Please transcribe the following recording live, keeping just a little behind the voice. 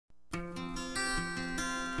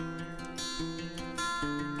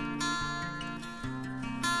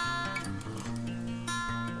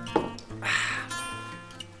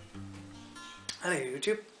Hello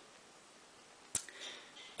YouTube.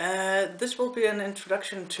 This will be an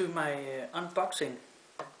introduction to my unboxing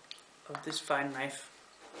of this fine knife.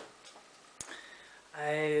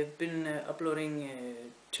 I've been uploading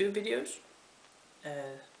 2 videos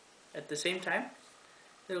at the same time.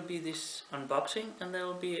 There will be this unboxing and there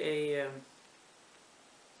will be a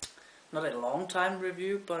not a long time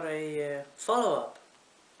review but a follow-up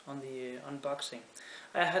on the unboxing.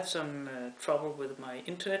 I had some trouble with my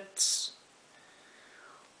internet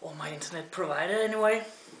provider anyway,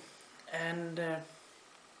 and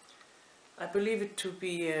I believe it to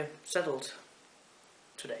be settled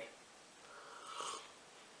today.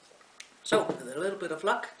 So with a little bit of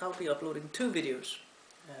luck I'll be uploading 2 videos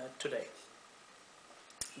today,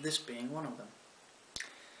 this being one of them.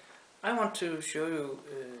 I want to show you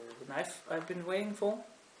the knife I've been waiting for,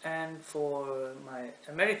 and for my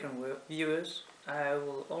American viewers I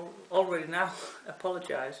will already now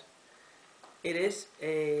apologize. It is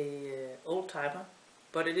a old-timer,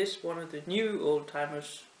 but it is one of the new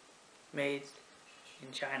old-timers made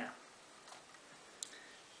in China.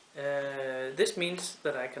 This means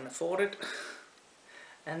that I can afford it,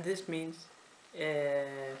 and this means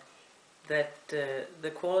that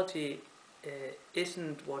the quality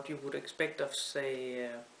isn't what you would expect of, say,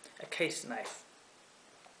 a case knife.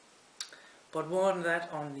 But more on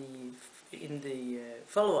that in the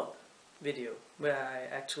follow-up video, where I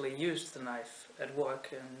actually used the knife at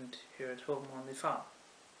work and here at home on the farm.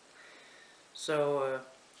 So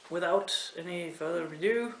without any further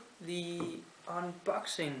ado, the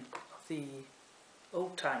unboxing of the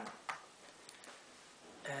old timer,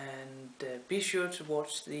 and be sure to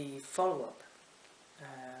watch the follow-up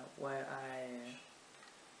where I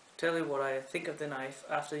tell you what I think of the knife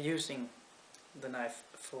after using the knife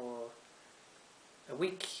for a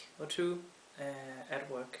week or 2 at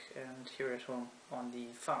work and here at home on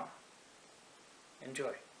the farm.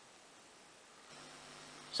 Enjoy.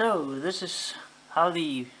 So this is how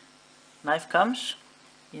the knife comes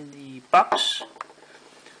in the box,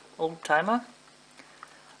 old timer.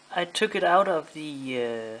 I took it out of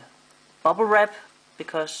the bubble wrap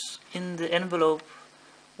because in the envelope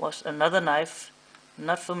was another knife,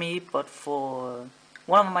 not for me but for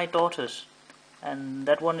one of my daughters, and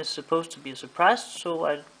that one is supposed to be a surprise, so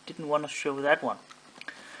I didn't want to show that one.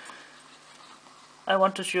 I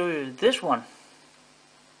want to show you this one.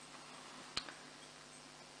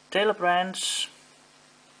 Taylor Brands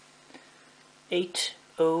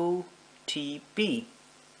 80TB,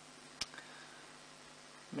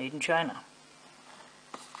 made in China.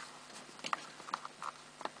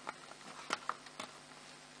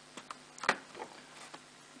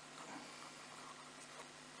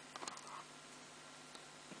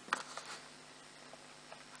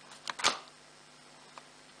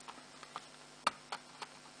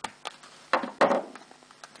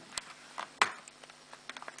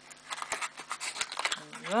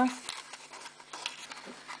 There we go.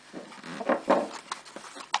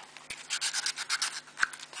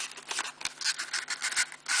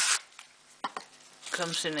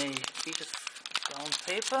 Comes in a piece of brown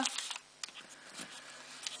paper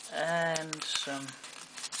and some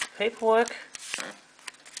paperwork.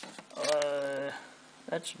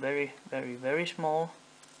 That's very small.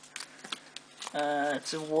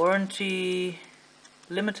 It's a warranty,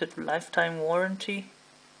 limited lifetime warranty.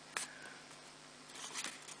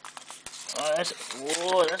 That's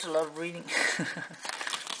a lot of reading.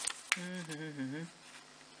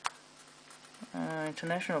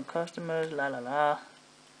 International customers, la la la.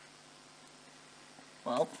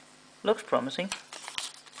 Well, looks promising.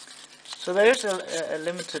 So there is a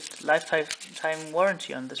limited lifetime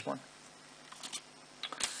warranty on this one.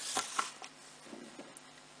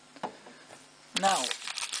 Now,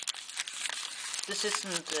 this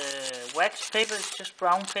isn't wax paper, it's just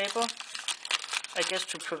brown paper. I guess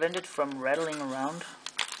to prevent it from rattling around.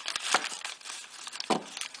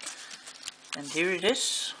 And here it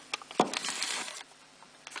is.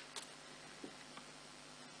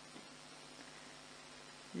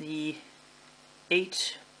 The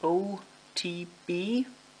 80TB,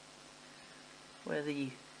 where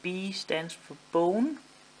the B stands for bone,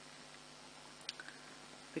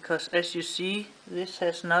 because as you see, this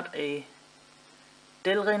has not a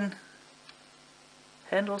Delrin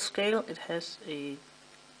handle scale, it has a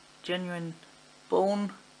genuine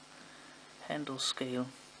bone handle scale.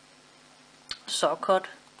 Saw cut.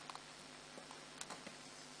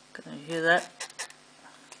 Can you hear that?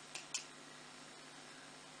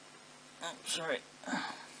 Oh, sorry.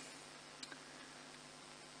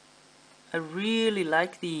 I really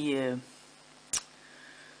like the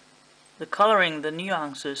coloring, the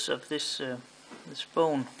nuances of this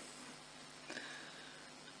bone.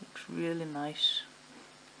 really nice.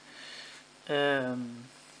 What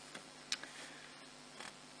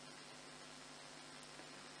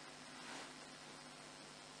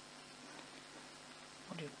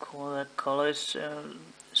do you call that color? It's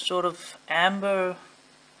sort of amber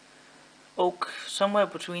oak, somewhere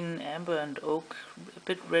between amber and oak, a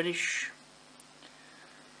bit reddish.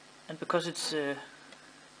 And because it's a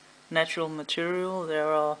natural material,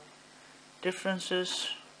 there are differences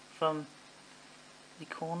from the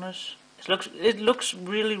corners. It looks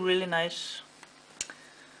really nice.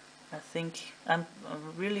 I think I'm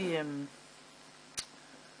really it's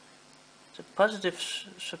a positive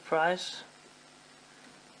surprise.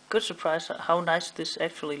 Good surprise how nice this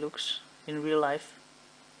actually looks in real life.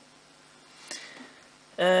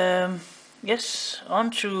 Yes, on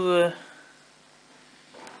to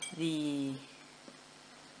the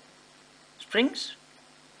springs.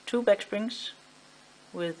 2 back springs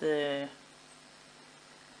with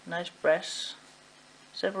nice brass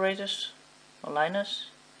separators or liners.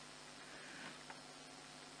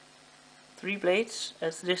 3 blades,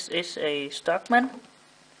 as this is a Stockman.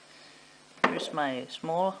 Here's my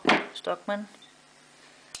small Stockman.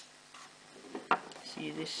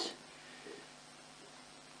 See, this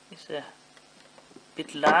is a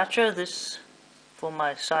bit larger. This, for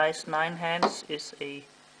my size 9 hands, is a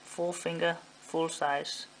 4-finger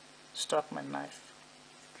full-size Stockman knife.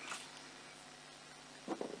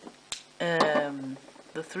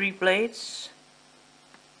 The 3 blades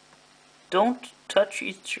don't touch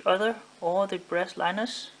each other or the brass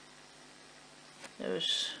liners.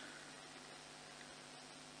 There's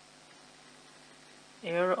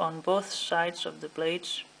air on both sides of the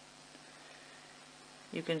blades.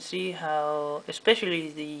 You can see how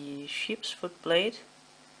especially the sheep's foot blade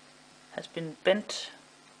has been bent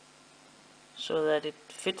so that it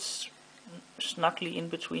fits snugly in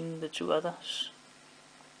between the 2 others.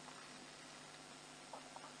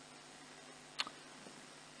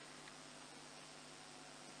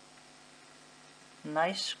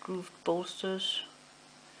 Nice grooved bolsters,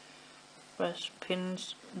 brass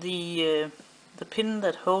pins. The pin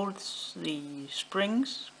that holds the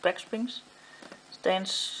springs, back springs,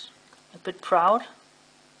 stands a bit proud,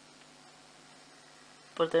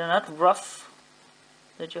 but they're not rough.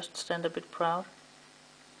 They just stand a bit proud.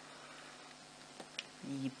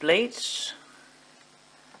 The blades,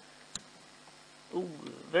 ooh,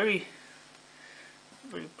 very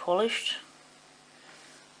polished.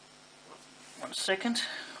 1 second.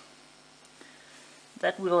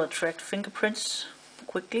 That will attract fingerprints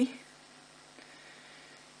quickly.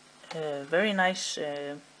 Very nice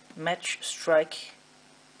match strike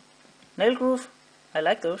nail groove. I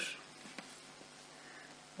like those.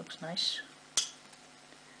 Looks nice.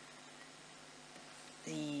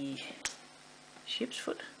 The sheep's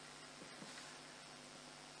foot.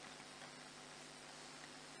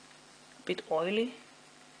 A bit oily.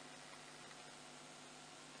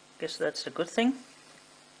 Guess that's a good thing.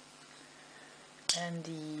 And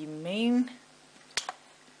the main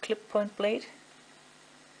clip point blade.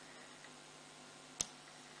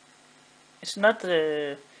 It's not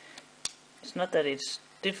that it's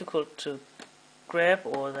difficult to grab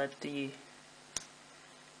or that the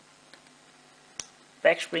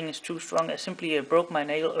back spring is too strong. I simply broke my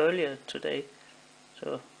nail earlier today,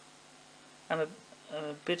 so I'm a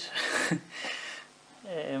bit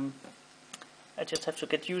I just have to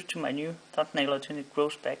get used to my new thumbnail until it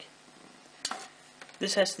grows back.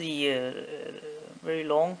 This has the very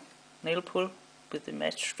long nail pull with the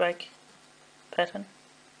match strike pattern.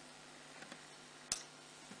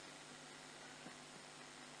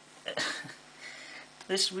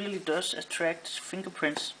 This really does attract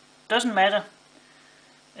fingerprints. Doesn't matter.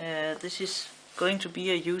 This is going to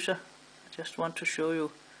be a user. I just want to show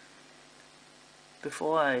you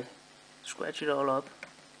before I scratch it all up.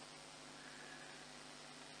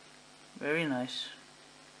 Very nice.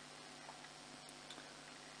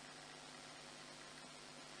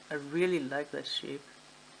 I really like that shape.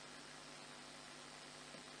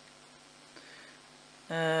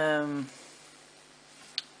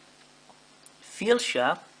 Feels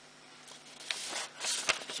sharp.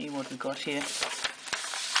 Let's see what we got here.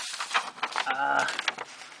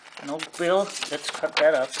 An old bill. Let's cut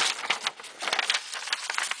that up.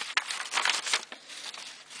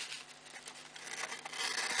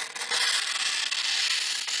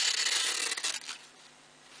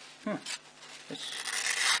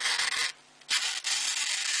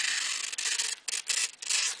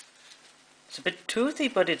 It's a bit toothy,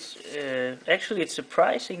 but it's actually it's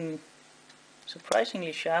surprisingly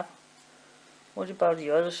sharp. What about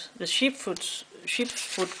the others? The sheep's foot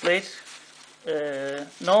blade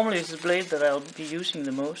normally is the blade that I'll be using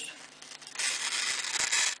the most.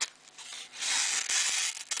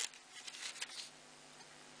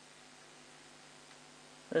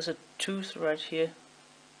 There's a tooth right here.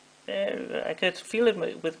 I could feel it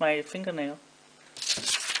with my fingernail.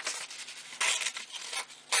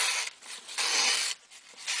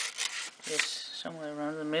 Yes, somewhere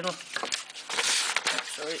around the middle. Oh,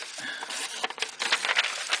 sorry.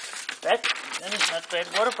 That is not bad.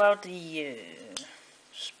 What about the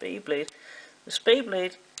spay blade? The spay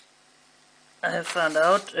blade, I have found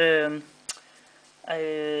out,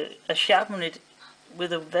 I sharpen it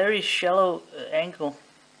with a very shallow angle.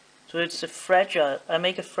 So it's a fragile, I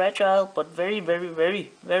make a fragile but very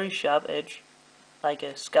sharp edge, like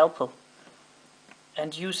a scalpel,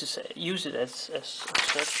 and use it as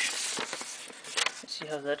such. Let's see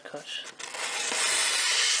how that cuts.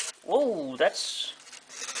 Whoa, that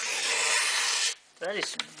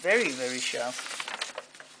is very sharp.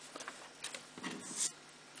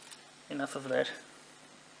 Enough of that.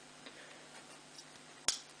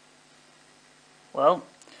 Well,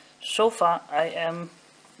 so far I am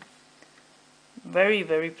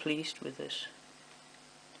very pleased with this.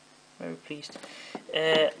 Very pleased.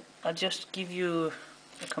 I'll just give you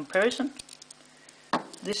a comparison.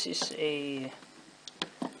 This is a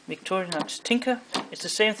Victorinox Tinker. It's the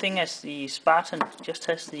same thing as the Spartan, just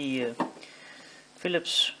has the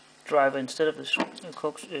Phillips driver instead of the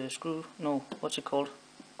screw. No, what's it called?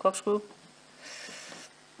 Corkscrew.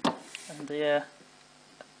 And they are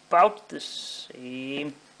about the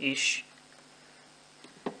same-ish.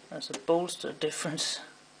 There's a bolster difference.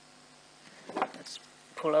 Let's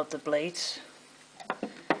pull out the blades.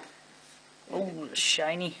 Oh,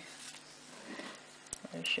 shiny.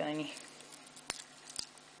 Very shiny.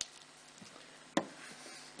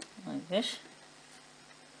 Like this.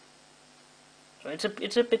 So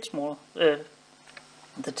it's a bit smaller.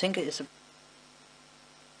 The Tinker is a...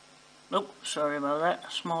 Oh, sorry about that.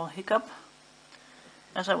 A small hiccup.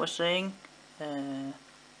 As I was saying, as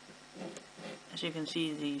you can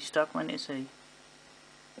see, the Stockman is a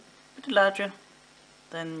bit larger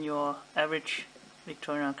than your average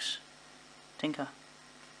Victorinox Tinker,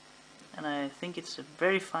 and I think it's a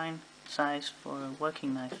very fine size for a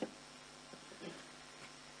working knife.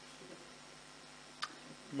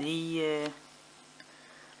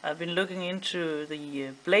 I've been looking into the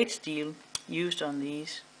blade steel used on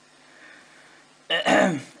these,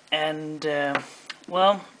 and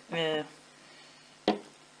well,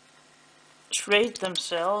 Schrade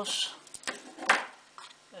themselves,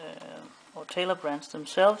 or Taylor brands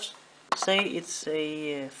themselves, say it's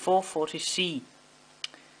a 440C.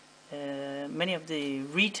 Many of the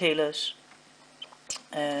retailers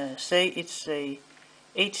say it's a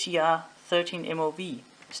HCR 13 MOV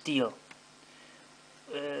steel,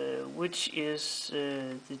 which is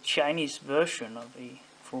the Chinese version of a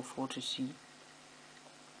 440C.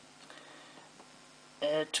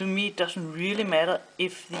 To me, it doesn't really matter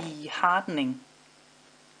if the hardening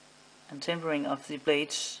and tempering of the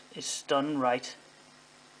blades is done right,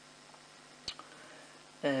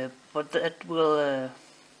 but that will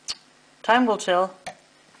time will tell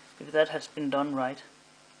if that has been done right.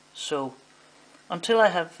 So until I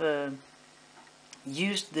have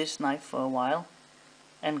used this knife for a while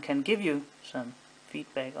and can give you some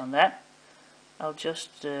feedback on that, I'll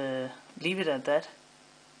just leave it at that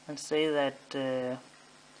and say that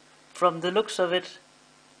from the looks of it,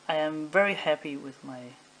 I am very happy with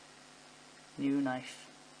my new knife,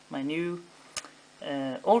 my new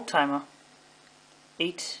old-timer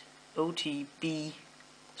 8 OTB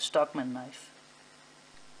Stockman knife.